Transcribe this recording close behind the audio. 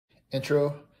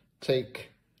Intro,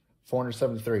 take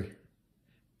 473.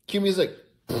 Cue music.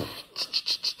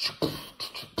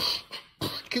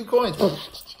 Cue coins.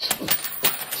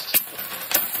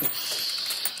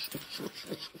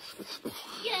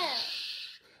 Yeah.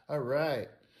 All right.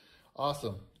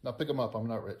 Awesome. Now pick them up. I'm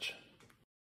not rich.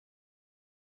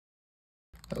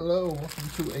 Hello. Welcome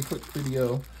to a quick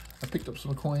video. I picked up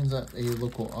some coins at a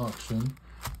local auction.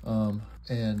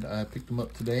 And I picked them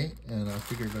up today, and I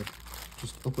figured I'd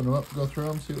just open them up, go through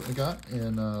them, see what I got,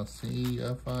 and see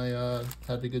if I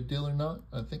had a good deal or not.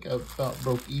 I think I about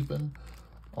broke even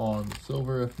on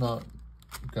silver. If not,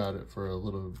 got it for a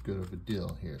little good of a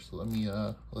deal here. So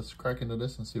let's crack into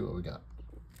this and see what we got.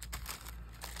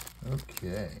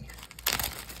 Okay.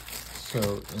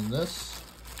 So in this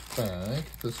bag,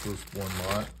 this was one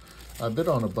lot. I bid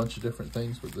on a bunch of different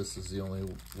things, but this is the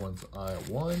only ones I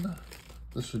won.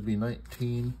 This should be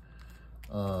 19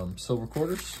 silver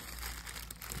quarters,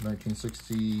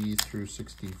 1960 through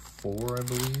 64, I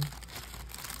believe.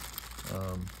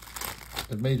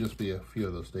 It may just be a few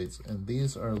of those dates. And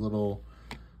these are little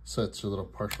sets, or little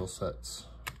partial sets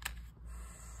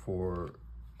for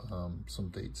some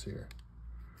dates here.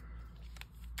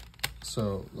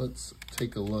 So let's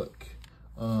take a look.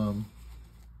 I'll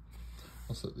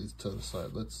set these to the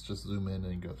side. Let's just zoom in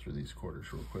and go through these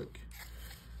quarters real quick.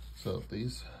 So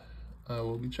these,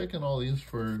 we'll be checking all these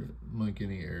for like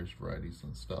any errors, varieties,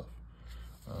 and stuff.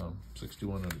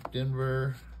 61 out of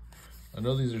Denver. I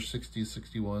know these are 60s,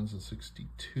 61s, and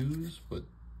 62s, but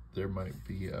there might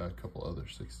be a couple other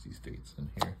 60s dates in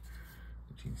here.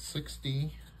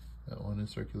 1960, that one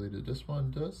is circulated. This one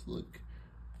does look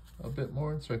a bit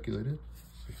more uncirculated.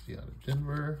 60 out of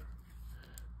Denver.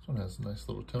 This one has a nice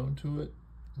little tone to it,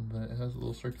 but it has a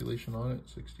little circulation on it.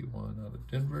 61 out of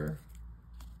Denver.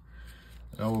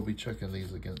 And I will be checking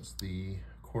these against the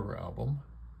quarter album.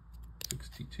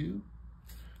 62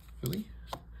 Philly,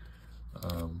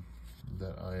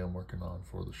 that I am working on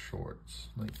for the shorts.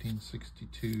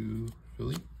 1962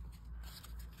 Philly.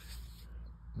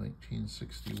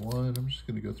 1961. I'm just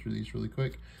going to go through these really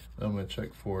quick. I'm going to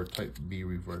check for type B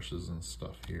reverses and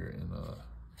stuff here in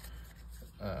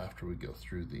after we go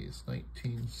through these.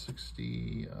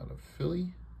 1960 out of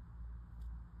Philly.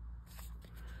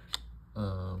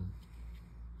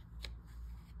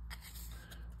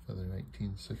 Another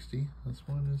 1960. This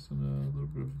one is in a little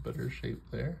bit of better shape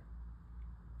there.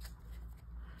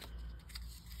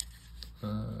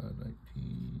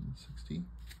 1960.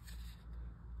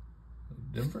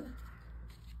 Denver.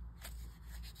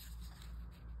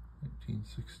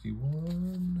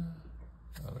 1961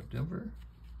 out of Denver.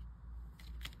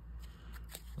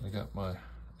 I got my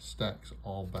stacks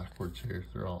all backwards here.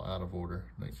 They're all out of order.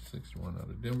 1961 out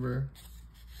of Denver.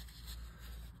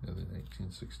 Another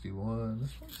 1961.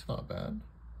 This one's not bad.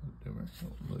 Denver. That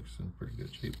one looks in pretty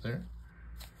good shape there.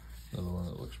 Another one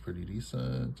that looks pretty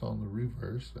decent on the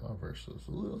reverse. The obverse is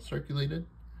a little circulated.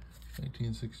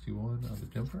 1961 out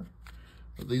of Denver.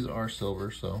 But these are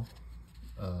silver, so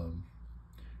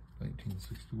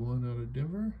 1961 out of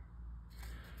Denver.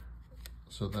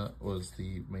 So that was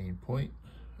the main point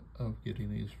of getting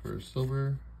these for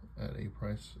silver at a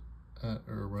price at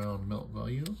or around melt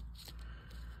value.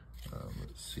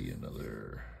 Let's see,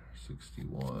 another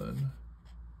 61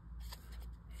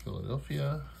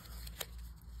 Philadelphia.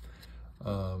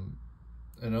 And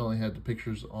I only had the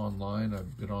pictures online. I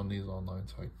bid on these online,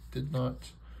 so I did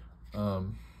not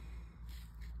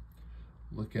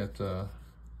look at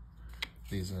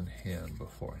these in hand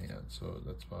beforehand. So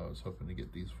that's why I was hoping to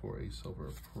get these for a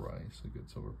silver price, a good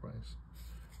silver price.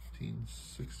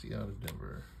 1960 out of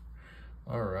Denver.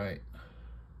 All right.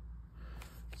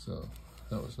 So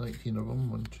that was 19 of them.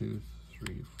 1, 2,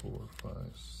 3, 4, 5,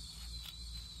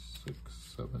 6,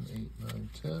 7, 8, 9,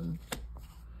 10,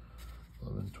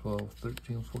 11, 12,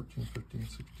 13, 14, 15,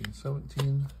 16,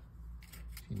 17,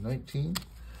 18, 19.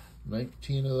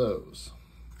 19 of those.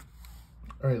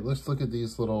 All right, let's look at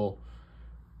these little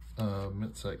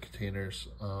mint set containers.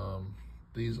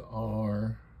 These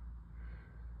are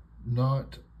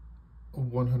not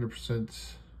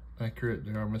 100% accurate.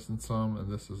 They are missing some,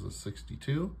 and this is a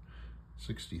 62.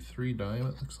 63 dime,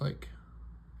 it looks like.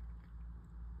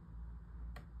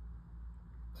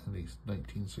 And these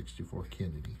 1964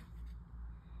 Kennedy.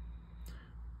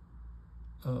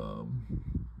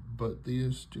 But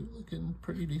these do look in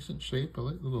pretty decent shape. I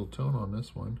like the little tone on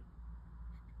this one.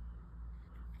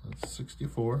 That's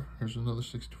 64. Here's another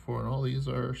 64, and all these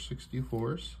are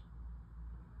 64s.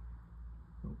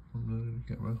 Oh, I'm not in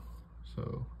the camera.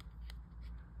 So,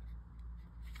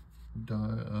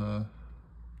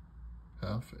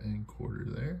 half and quarter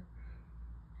there.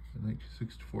 A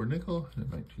 1964 nickel and a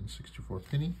 1964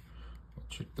 penny.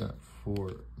 check that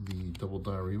for the double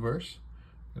die reverse.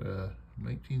 Got a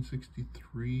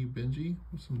 1963 Benji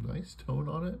with some nice tone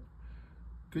on it.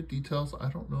 Good details. I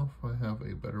don't know if I have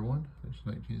a better one. There's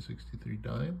 1963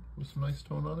 dime with some nice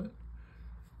tone on it.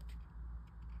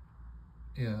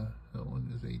 Yeah, that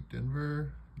one is a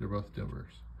Denver. They're both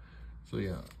Denvers. So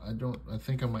yeah, I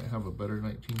think I might have a better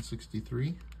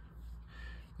 1963.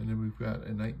 And then we've got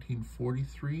a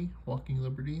 1943 Walking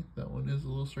Liberty. That one is a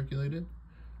little circulated.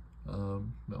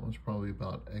 That one's probably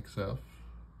about XF.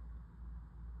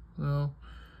 No,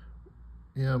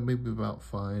 yeah, maybe about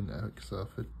fine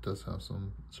XF. It does have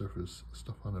some surface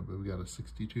stuff on it, but we got a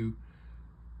 62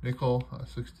 nickel, a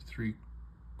 63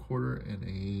 quarter, and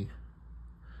a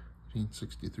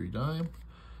 1963 dime.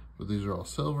 But these are all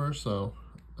silver, so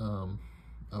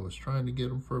I was trying to get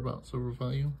them for about silver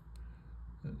value.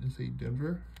 That is a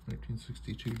Denver,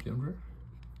 1962 Denver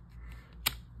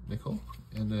nickel,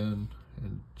 and then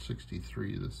in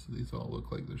 63, these all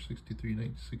look like they're 63,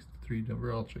 1963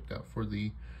 Denver. I'll check that for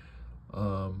the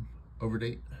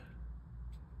overdate,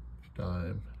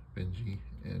 dime, Benji,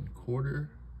 and quarter,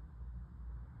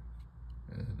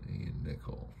 and a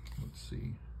nickel. Let's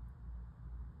see.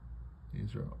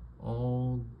 These are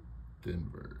all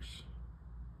Denvers.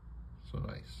 So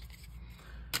nice.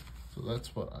 So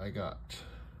that's what I got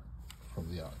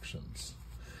from the auctions.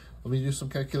 Let me do some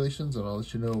calculations and I'll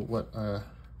let you know what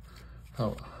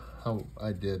how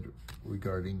I did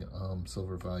regarding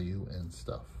silver value and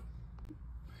stuff.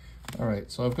 All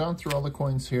right, so I've gone through all the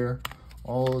coins here,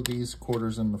 all of these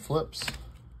quarters and the flips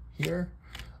here.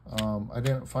 I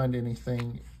didn't find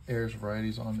anything heirs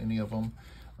varieties on any of them.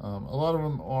 A lot of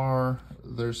them are,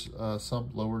 there's some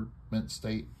lower mint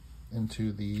state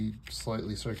into the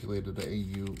slightly circulated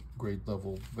AU grade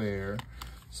level there,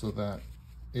 so that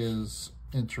is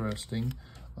interesting.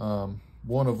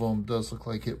 One of them does look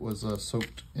like it was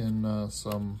soaked in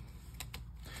some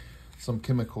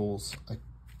chemicals. I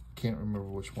can't remember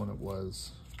which one it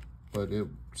was, but it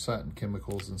sat in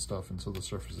chemicals and stuff, and so the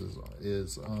surface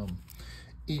is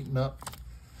eaten up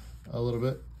a little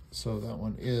bit. So that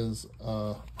one is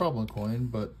a problem coin,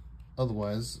 but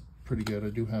otherwise pretty good. I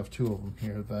do have two of them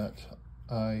here that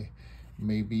I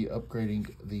may be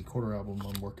upgrading the quarter album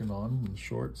I'm working on in the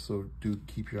short, so do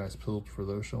keep your eyes peeled for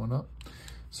those showing up.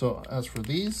 So as for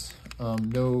these,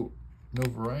 no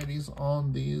varieties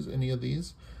on these, any of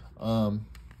these.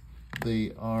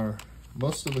 They are,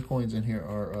 most of the coins in here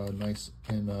are nice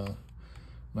in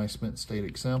nice mint state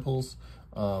examples.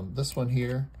 This one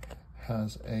here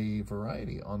has a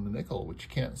variety on the nickel, which you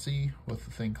can't see with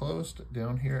the thing closed.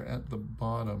 Down here at the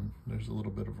bottom, there's a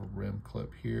little bit of a rim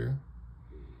clip here.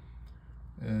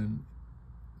 And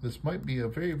this might be a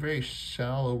very, very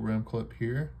shallow rim clip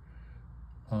here,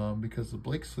 because the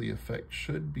Blakesley effect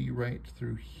should be right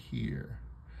through here.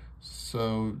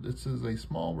 So this is a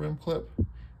small rim clip,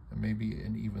 and maybe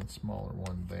an even smaller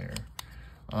one there.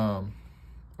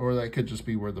 Or that could just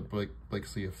be where the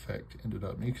Blakesley effect ended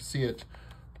up. And you can see it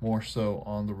more so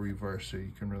on the reverse, so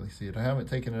you can really see it. I haven't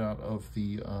taken it out of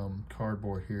the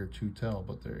cardboard here to tell,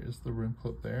 but there is the rim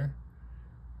clip there.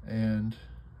 And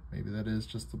maybe that is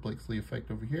just the Blakesley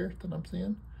effect over here that I'm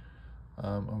seeing.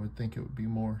 I would think it would be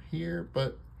more here,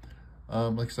 but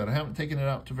like I said, I haven't taken it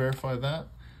out to verify that.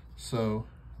 So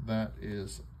that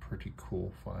is pretty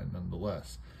cool find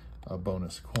nonetheless. A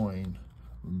bonus coin,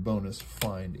 bonus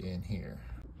find in here.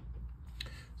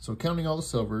 So counting all the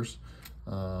silvers,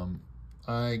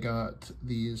 I got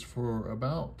these for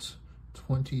about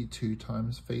 22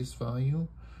 times face value.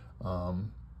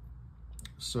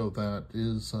 So that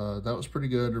is that was pretty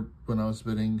good. When I was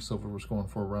bidding, silver was going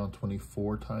for around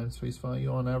 24 times face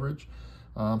value on average.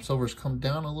 Silver's come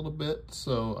down a little bit,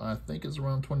 so I think it's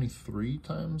around 23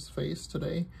 times face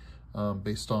today,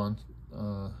 based on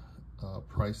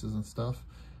prices and stuff.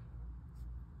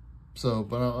 So,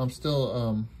 but I'm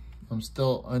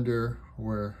still under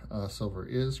where silver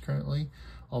is currently,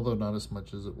 although not as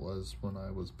much as it was when I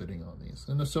was bidding on these.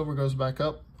 And if silver goes back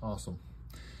up, awesome.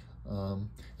 And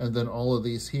then all of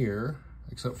these here,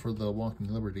 except for the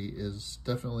Walking Liberty, is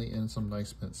definitely in some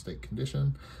nice mint state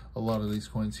condition. A lot of these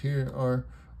coins here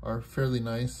are fairly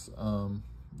nice,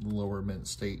 lower mint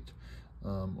state,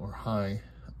 or high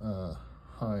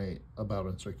about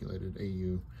uncirculated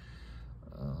AU.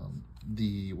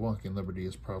 The Walking Liberty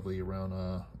is probably around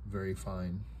a very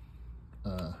fine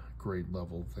grade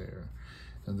level there.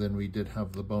 And then we did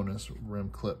have the bonus rim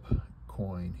clip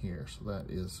coin here, so that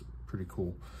is pretty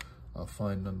cool.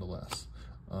 Fine nonetheless.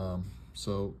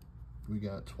 So we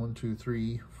got 1, 2,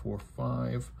 3, 4,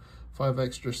 5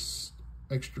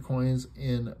 extra coins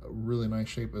in really nice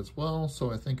shape as well.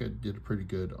 So I think I did pretty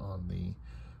good on the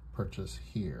purchase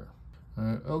here.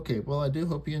 Okay, well, I do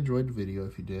hope you enjoyed the video.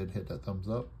 If you did, hit that thumbs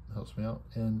up. It helps me out.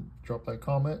 And drop that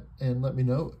comment and let me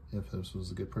know if this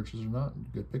was a good purchase or not,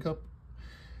 good pickup.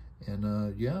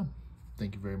 And yeah,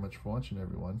 thank you very much for watching,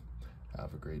 everyone.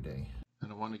 Have a great day.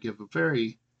 And I want to give a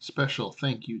very special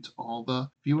thank you to all the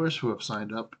viewers who have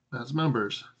signed up as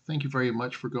members. Thank you very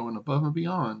much for going above and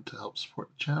beyond to help support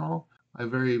the channel. I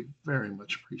very, very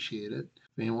much appreciate it.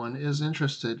 If anyone is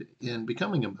interested in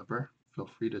becoming a member, feel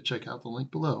free to check out the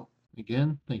link below.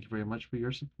 Again, thank you very much for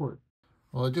your support.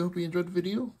 Well, I do hope you enjoyed the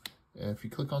video. If you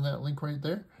click on that link right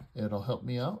there, it'll help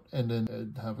me out. And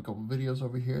then I have a couple videos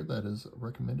over here that is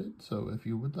recommended. So if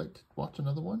you would like to watch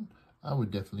another one, I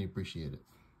would definitely appreciate it.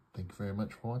 Thank you very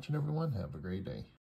much for watching, everyone. Have a great day.